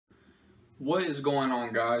What is going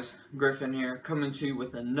on, guys? Griffin here, coming to you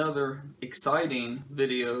with another exciting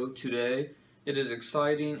video today. It is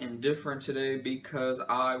exciting and different today because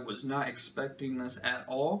I was not expecting this at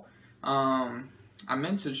all. I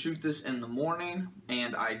meant to shoot this in the morning,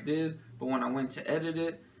 and I did, but when I went to edit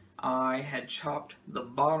it, I had chopped the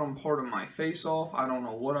bottom part of my face off. I don't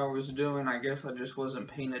know what I was doing. I guess I just wasn't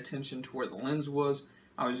paying attention to where the lens was.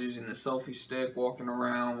 I was using the selfie stick, walking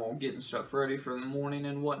around while getting stuff ready for the morning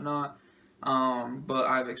and whatnot. But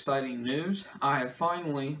I have exciting news. I have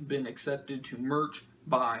finally been accepted to Merch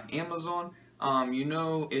by Amazon.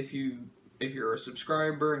 If you're a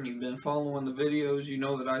subscriber and you've been following the videos, you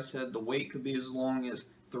know that I said the wait could be as long as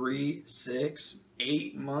 3, 6,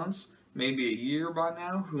 8 months, maybe a year by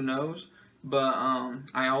now, who knows. But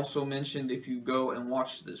I also mentioned if you go and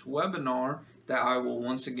watch this webinar that I will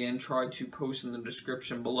once again try to post in the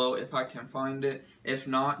description below if I can find it. If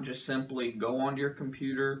not, just simply go onto your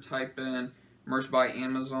computer, type in Merch by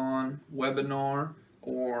Amazon webinar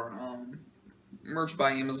or Merch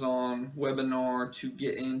by Amazon webinar to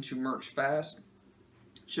get into Merch Fast.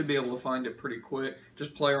 Should be able to find it pretty quick.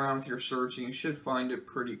 Just play around with your searching. You should find it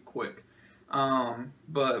pretty quick.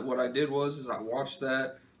 But what I did was I watched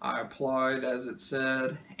that. I applied as it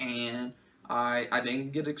said, and I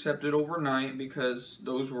didn't get accepted overnight because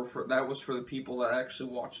that was for the people that actually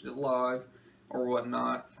watched it live or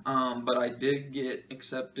whatnot. But I did get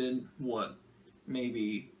accepted,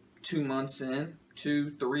 maybe 2 months in,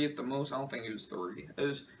 2, 3 at the most. I don't think it was 3. It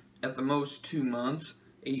was at the most 2 months,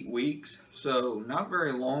 8 weeks. So not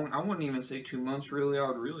very long. I wouldn't even say 2 months really. I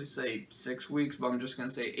would really say 6 weeks, but I'm just going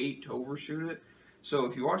to say 8 to overshoot it. So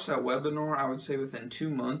if you watch that webinar, I would say within 2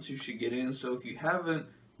 months you should get in. So if you haven't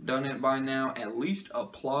done it by now, at least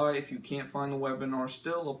apply. If you can't find the webinar,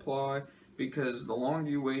 still apply, because the longer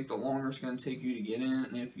you wait, the longer it's going to take you to get in.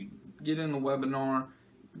 And if you get in the webinar,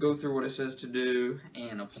 go through what it says to do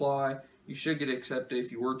and apply, you should get accepted.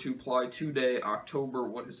 If you were to apply today, October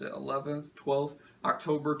 11th, 12th,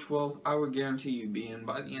 October 12th, I would guarantee you be in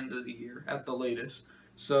by the end of the year at the latest.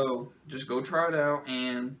 So just go try it out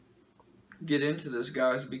and get into this,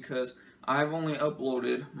 guys, because I've only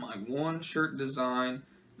uploaded my one shirt design,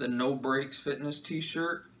 the No Breaks Fitness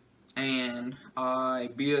t-shirt, and I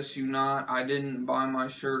BS you not, I didn't buy my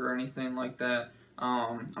shirt or anything like that.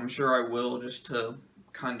 I'm sure I will, just to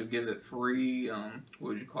kind of give it free,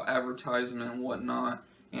 advertisement and whatnot,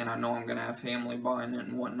 and I know I'm going to have family buying it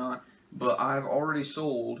and whatnot, but I've already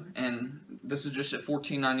sold, and this is just at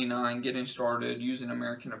 $14.99, getting started using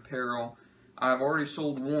American Apparel. I've already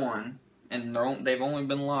sold one, and they've only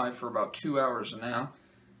been live for about 2 hours now.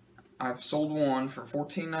 I've sold one for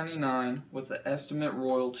 $14.99 with an estimate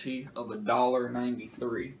royalty of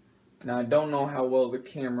 $1.93. Now, I don't know how well the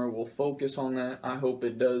camera will focus on that. I hope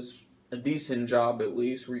it does a decent job at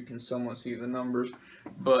least, where you can somewhat see the numbers.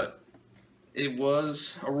 But it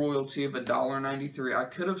was a royalty of $1.93. I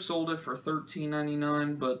could have sold it for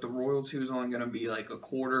 $13.99, but the royalty was only going to be like a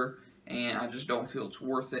quarter, and I just don't feel it's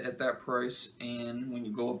worth it at that price. And when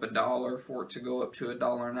you go up $1 for it to go up to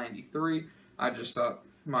 $1.93, I just thought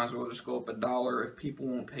might as well just go up $1. If people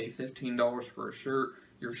won't pay $15 for a shirt,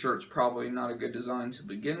 your shirt's probably not a good design to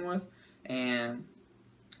begin with. And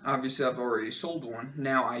obviously I've already sold one.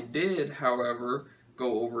 Now I did, however,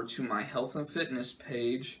 go over to my health and fitness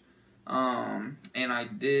page, and I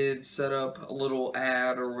did set up a little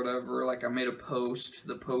ad or whatever. Like, I made a post.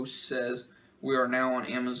 The post says, "We are now on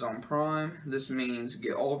Amazon Prime. This means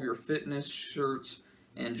get all of your fitness shirts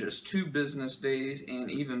in just 2 business days,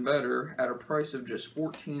 and even better, at a price of just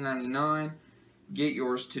 $14.99. Get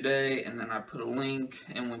yours today." And then I put a link,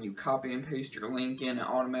 and when you copy and paste your link in, it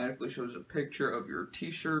automatically shows a picture of your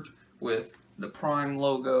t-shirt with the Prime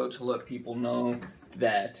logo to let people know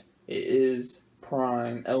that it is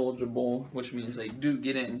Prime eligible, which means they do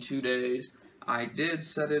get it in 2 days. I did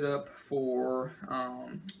set it up for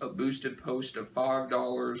a boosted post of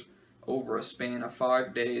 $5 over a span of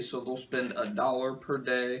 5 days, so they'll spend $1 per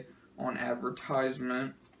day on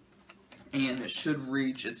advertisement, and it should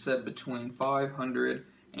reach, it said, between 500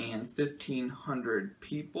 and 1,500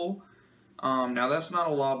 people. Now that's not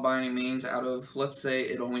a lot by any means. Out of, let's say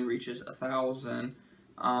it only reaches 1,000,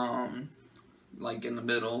 like in the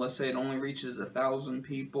middle, let's say it only reaches 1,000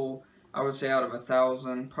 people, I would say out of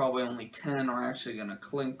 1,000, probably only 10 are actually going to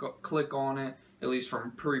click on it, at least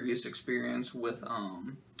from previous experience with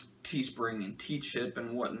Teespring and Teechip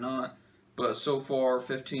and whatnot. But so far,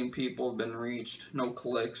 15 people have been reached, no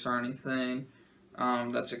clicks or anything.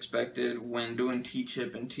 That's expected when doing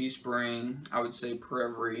Teechip and Teespring. I would say per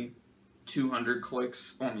every 200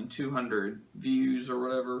 clicks, 200 views or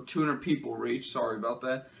whatever, 200 people reached, sorry about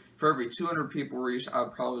that. for every 200 people reached,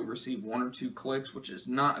 I'd probably receive 1 or 2 clicks, which is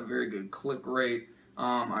not a very good click rate.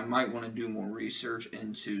 I might want to do more research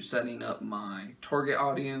into setting up my target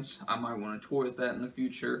audience. I might want to toy with that in the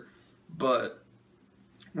future, but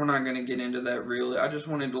we're not going to get into that really. I just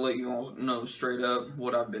wanted to let you all know straight up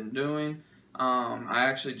what I've been doing. I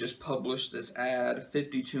actually just published this ad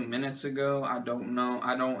 52 minutes ago. I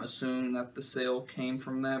don't assume that the sale came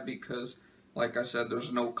from that because, like I said,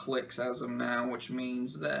 there's no clicks as of now, which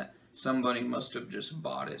means that somebody must have just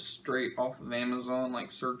bought it straight off of Amazon, like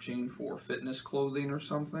searching for fitness clothing or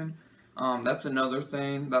something. That's another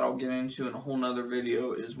thing that I'll get into in a whole nother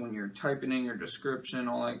video, is when you're typing in your description,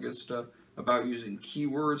 all that good stuff about using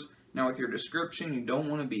keywords. Now with your description, you don't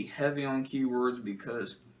want to be heavy on keywords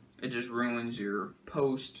because it just ruins your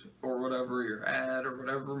post or whatever, your ad or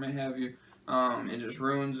whatever may have you. It just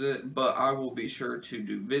ruins it. But I will be sure to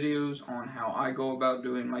do videos on how I go about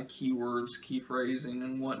doing my keywords, key phrasing,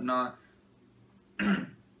 and whatnot.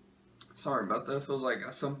 Sorry about that. It feels like I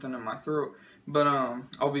got something in my throat. But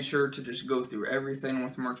I'll be sure to just go through everything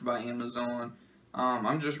with Merch by Amazon.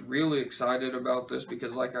 I'm just really excited about this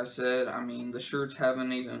because, like I said, I mean, the shirts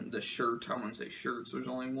haven't even, I wouldn't say shirts, there's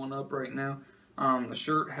only one up right now. The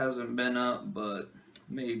shirt hasn't been up, but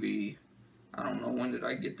maybe, I don't know, when did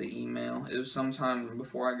I get the email? It was sometime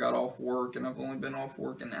before I got off work, and I've only been off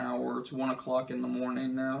work an hour. It's 1 o'clock in the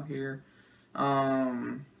morning now here.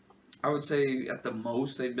 I would say at the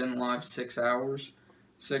most they've been live 6 hours.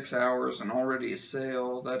 6 hours and already a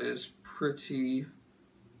sale. That is pretty,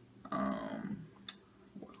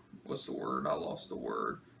 what's the word? I lost the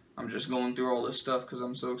word. I'm just going through all this stuff because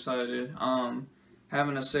I'm so excited.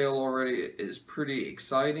 Having a sale already is pretty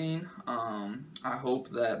exciting. I hope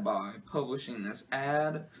that by publishing this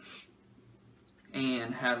ad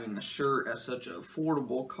and having the shirt at such an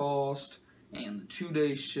affordable cost and the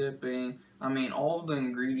 2-day shipping, I mean, all the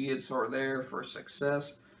ingredients are there for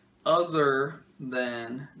success. Other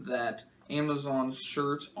than that, Amazon's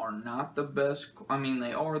shirts are not the best. I mean,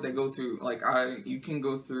 they are. They go through, like, you can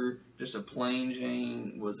go through just a plain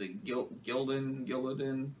Jane, was it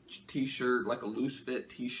Gildan t-shirt, like a loose fit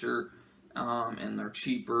t-shirt, and they're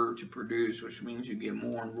cheaper to produce, which means you get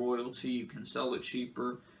more in royalty. You can sell it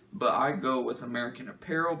cheaper. But I go with American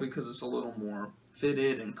Apparel because it's a little more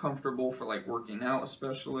fitted and comfortable for, like, working out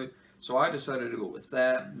especially. So I decided to go with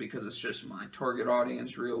that because it's just my target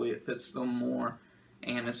audience, really. It fits them more,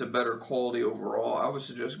 and it's a better quality overall. I would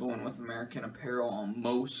suggest going with American Apparel on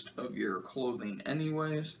most of your clothing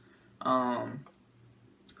anyways.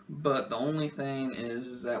 But the only thing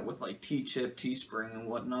is that with like T-Chip, Teespring, and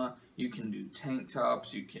whatnot, you can do tank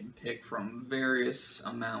tops. You can pick from especially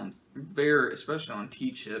on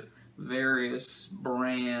T-Chip, various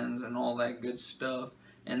brands and all that good stuff.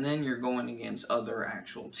 And then you're going against other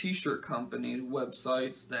actual t-shirt companies,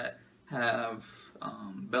 websites that have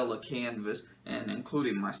Bella Canvas, and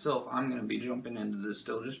including myself, I'm going to be jumping into this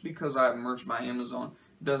still. Just because I have Merch by Amazon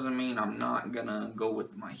doesn't mean I'm not going to go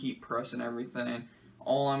with my heat press and everything.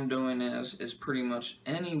 All I'm doing is pretty much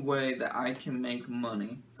any way that I can make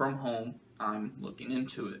money from home, I'm looking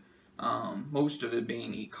into it. Most of it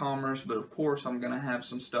being e-commerce, but of course I'm going to have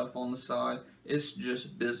some stuff on the side. It's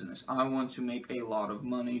just business. I want to make a lot of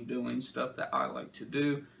money doing stuff that I like to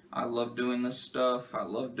do. I love doing this stuff. I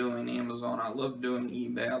love doing Amazon. I love doing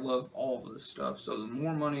eBay. I love all of this stuff. So the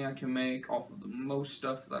more money I can make off of the most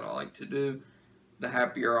stuff that I like to do, the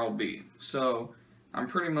happier I'll be. So I'm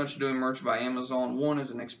pretty much doing Merch by Amazon. 1,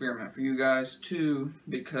 is an experiment for you guys. 2,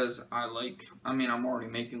 because I'm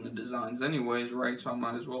already making the designs anyways, right? So I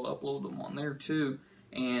might as well upload them on there too.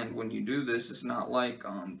 And when you do this, it's not like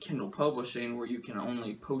Kindle Publishing where you can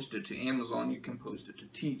only post it to Amazon. You can post it to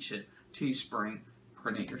Teachit, Teespring,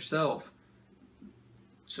 print it yourself.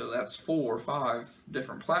 So that's 4 or 5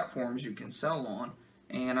 different platforms you can sell on.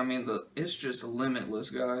 And I mean, it's just limitless,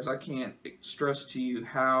 guys. I can't stress to you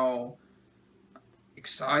how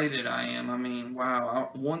excited I am. I mean, wow,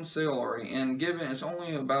 1 sale already, and given it's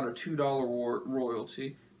only about a $2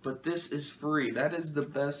 royalty, but this is free. That is the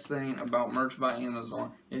best thing about Merch by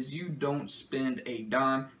Amazon, is you don't spend a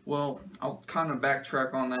dime. Well, I'll kind of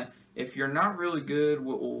backtrack on that. If you're not really good,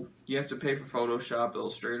 well, you have to pay for Photoshop,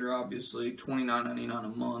 Illustrator, obviously, $29.99 a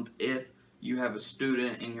month if you have a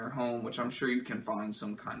student in your home, which I'm sure you can find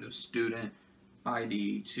some kind of student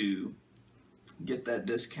ID to get that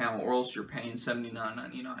discount, or else you're paying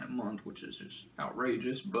 $79.99 a month, which is just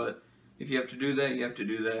outrageous. But if you have to do that, you have to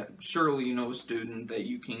do that. Surely you know a student that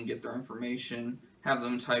you can get their information, have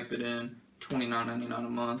them type it in, $29.99 a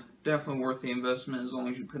month. Definitely worth the investment as long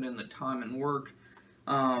as you put in the time and work.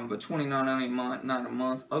 But $29.99 a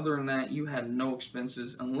month. Other than that, you have no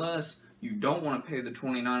expenses unless You don't want to pay the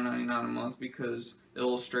 $29.99 a month because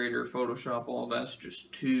Illustrator, Photoshop, all that's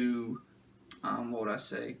just too, what would I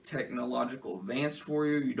say, technological advanced for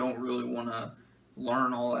you. You don't really want to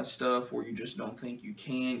learn all that stuff, or you just don't think you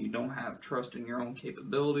can. You don't have trust in your own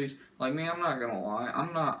capabilities. Like me, I'm not going to lie.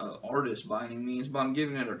 I'm not an artist by any means, but I'm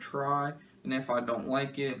giving it a try. And if I don't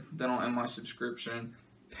like it, then I'll end my subscription.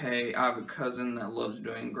 I have a cousin that loves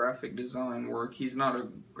doing graphic design work. He's not a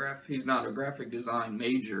graphic design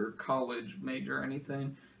major, college major or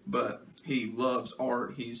anything, but he loves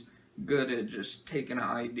art. He's good at just taking an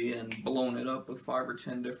idea and blowing it up with 5 or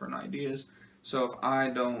 10 different ideas. So if I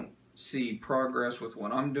don't see progress with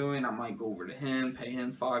what I'm doing, I might go over to him, pay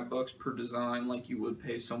him $5 per design like you would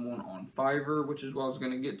pay someone on Fiverr, which is what I was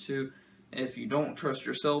going to get to. If you don't trust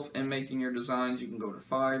yourself in making your designs, you can go to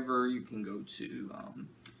Fiverr, you can go to,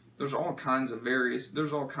 there's all kinds of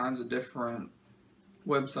different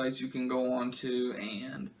websites you can go on to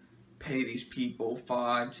and pay these people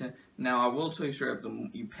 $5, $10. Now, I will tell you straight up,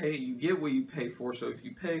 you get what you pay for. So if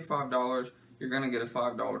you pay $5, you're going to get a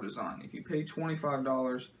 $5 design. If you pay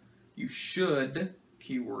 $25, you should,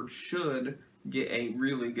 keyword should, get a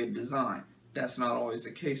really good design. That's not always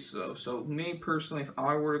the case though. So me personally, if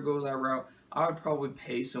I were to go that route, I would probably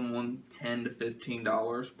pay someone $10 to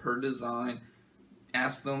 $15 per design,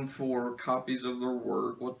 ask them for copies of their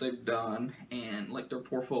work, what they've done, and like their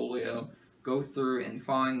portfolio, go through and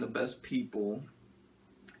find the best people,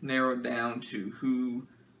 narrow it down to who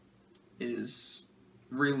is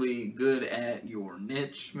really good at your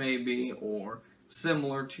niche maybe, or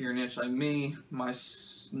similar to your niche. Like me, my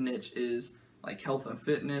niche is like health and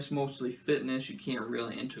fitness, mostly fitness. You can't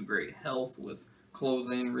really integrate health with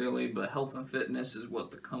clothing really, but health and fitness is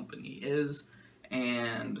what the company is.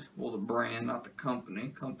 And, well, the brand, not the company.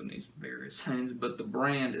 Company's various things, but the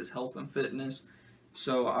brand is health and fitness.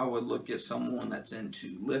 So I would look at someone that's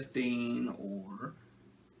into lifting or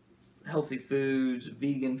healthy foods,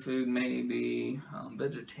 vegan food maybe,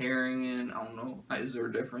 vegetarian. I don't know. Is there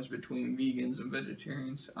a difference between vegans and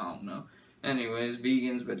vegetarians? I don't know. Anyways,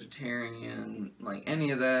 vegans, vegetarian, like any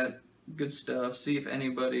of that good stuff. See if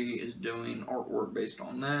anybody is doing artwork based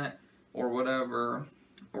on that or whatever,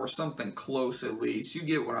 or something close at least. You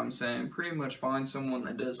get what I'm saying. Pretty much find someone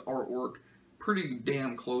that does artwork pretty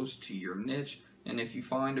damn close to your niche, and if you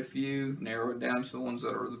find a few, narrow it down to the ones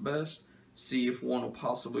that are the best. See if one will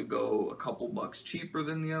possibly go a couple bucks cheaper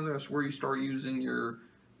than the other. That's where you start using your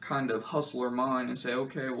kind of hustler mind and say,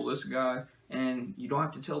 okay, well, this guy, and you don't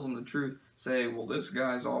have to tell them the truth. Say, well, this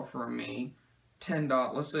guy's offering me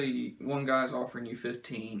 $10. Let's say one guy's offering you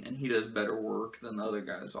 $15 and he does better work than the other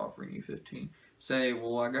guy's offering you $15. Say,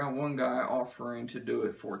 well, I got one guy offering to do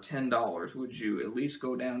it for $10. Would you at least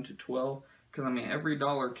go down to $12? Because, I mean, every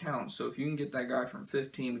dollar counts. So if you can get that guy from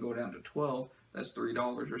 $15 to go down to $12, that's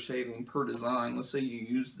 $3 you're saving per design. Let's say you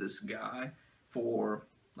use this guy for,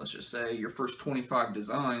 let's just say, your first 25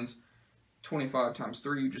 designs. 25 times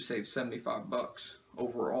 3, you just save $75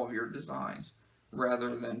 over all of your designs,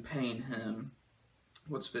 rather than paying him,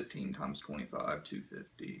 what's 15 times 25,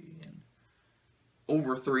 250, and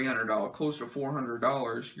over $300, close to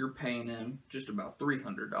 $400. You're paying him just about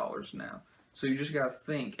 $300 now. So you just gotta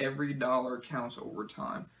think, every dollar counts over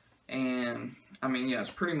time. And I mean, yeah, it's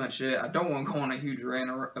pretty much it. I don't want to go on a huge rant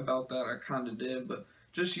about that. I kind of did, but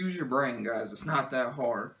just use your brain, guys. It's not that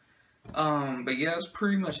hard. But yeah, that's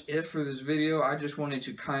pretty much it for this video. I just wanted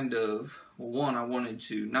to kind of, well, I wanted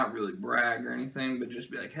to not really brag or anything, but just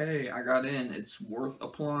be like, hey, I got in. It's worth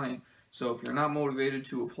applying. So if you're not motivated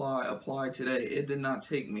to apply today. It did not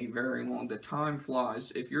take me very long. The time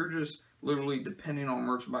flies. If you're just literally depending on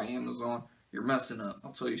Merch by Amazon, you're messing up.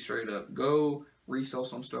 I'll tell you straight up. Go resell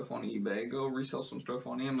some stuff on eBay. Go resell some stuff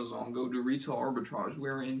on Amazon. Go do retail arbitrage.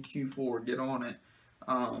 We're in Q4. Get on it.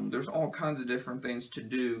 There's all kinds of different things to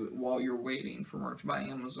do while you're waiting for Merch by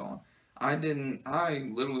Amazon. I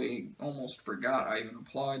literally almost forgot I even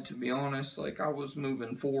applied, to be honest. Like, I was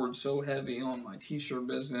moving forward so heavy on my t-shirt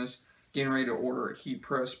business, getting ready to order a heat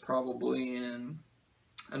press probably in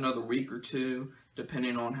another week or two,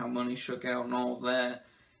 depending on how money shook out and all of that.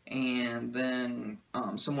 And then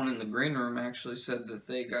someone in the green room actually said that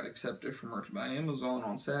they got accepted for Merch by Amazon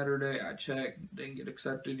on Saturday. I checked, didn't get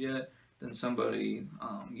accepted yet. Then somebody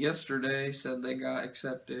yesterday said they got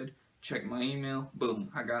accepted. Checked my email,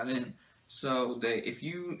 boom, I got in. So if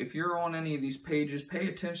you're on any of these pages, pay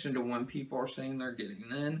attention to when people are saying they're getting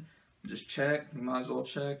in. Just check. You might as well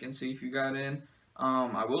check and see if you got in.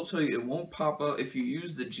 I will tell you, it won't pop up if you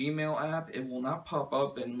use the Gmail app. It will not pop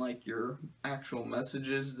up in like your actual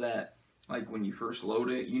messages that, like, when you first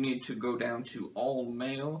load it. You need to go down to all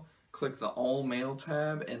mail click the all mail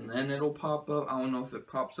tab and then it'll pop up. I don't know if it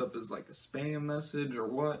pops up as like a spam message or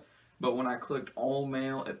what, but when I clicked all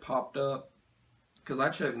mail, it popped up, because I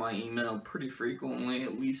check my email pretty frequently,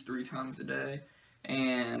 at least 3 times a day,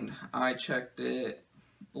 and I checked it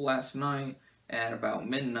last night at about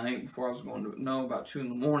midnight before I was going to, no, about 2 in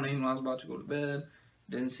the morning when I was about to go to bed.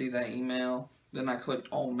 Didn't see that email. Then I clicked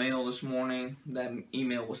all mail this morning. That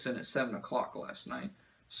email was sent at 7 o'clock last night.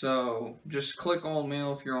 So just click all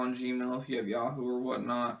mail if you're on Gmail, if you have Yahoo or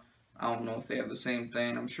whatnot. I don't know if they have the same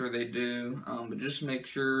thing. I'm sure they do. But just make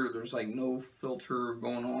sure there's like no filter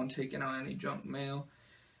going on taking out any junk mail.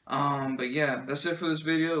 But yeah, that's it for this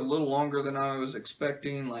video. A little longer than I was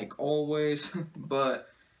expecting, like always. But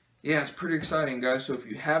yeah, it's pretty exciting, guys. So if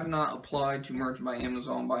you have not applied to Merch by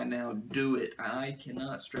Amazon by now, do it. I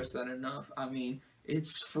cannot stress that enough. I mean,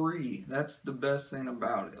 it's free. That's the best thing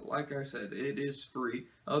about it. Like I said, it is free.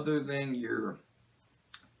 Other than your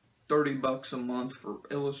 $30 a month for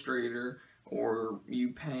Illustrator, or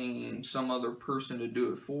you paying some other person to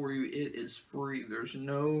do it for you, it is free. There's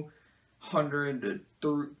no $100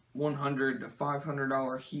 to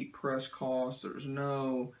 $500 heat press cost. There's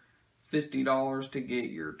no $50 to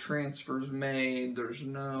get your transfers made. There's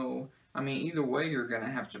no, I mean, either way you're gonna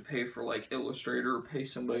have to pay for like Illustrator or pay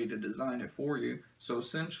somebody to design it for you. So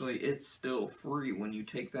essentially it's still free when you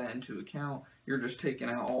take that into account. You're just taking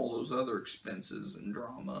out all those other expenses and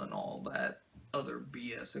drama and all that other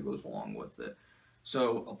BS that goes along with it.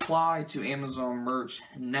 So apply to Amazon Merch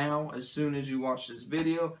now as soon as you watch this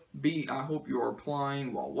video. I hope you are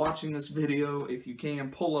applying while watching this video. If you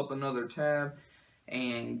can, pull up another tab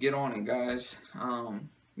and get on it, guys.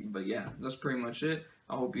 But yeah, that's pretty much it.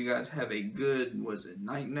 I hope you guys have a good,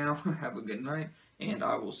 night now? Have a good night, and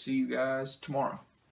I will see you guys tomorrow.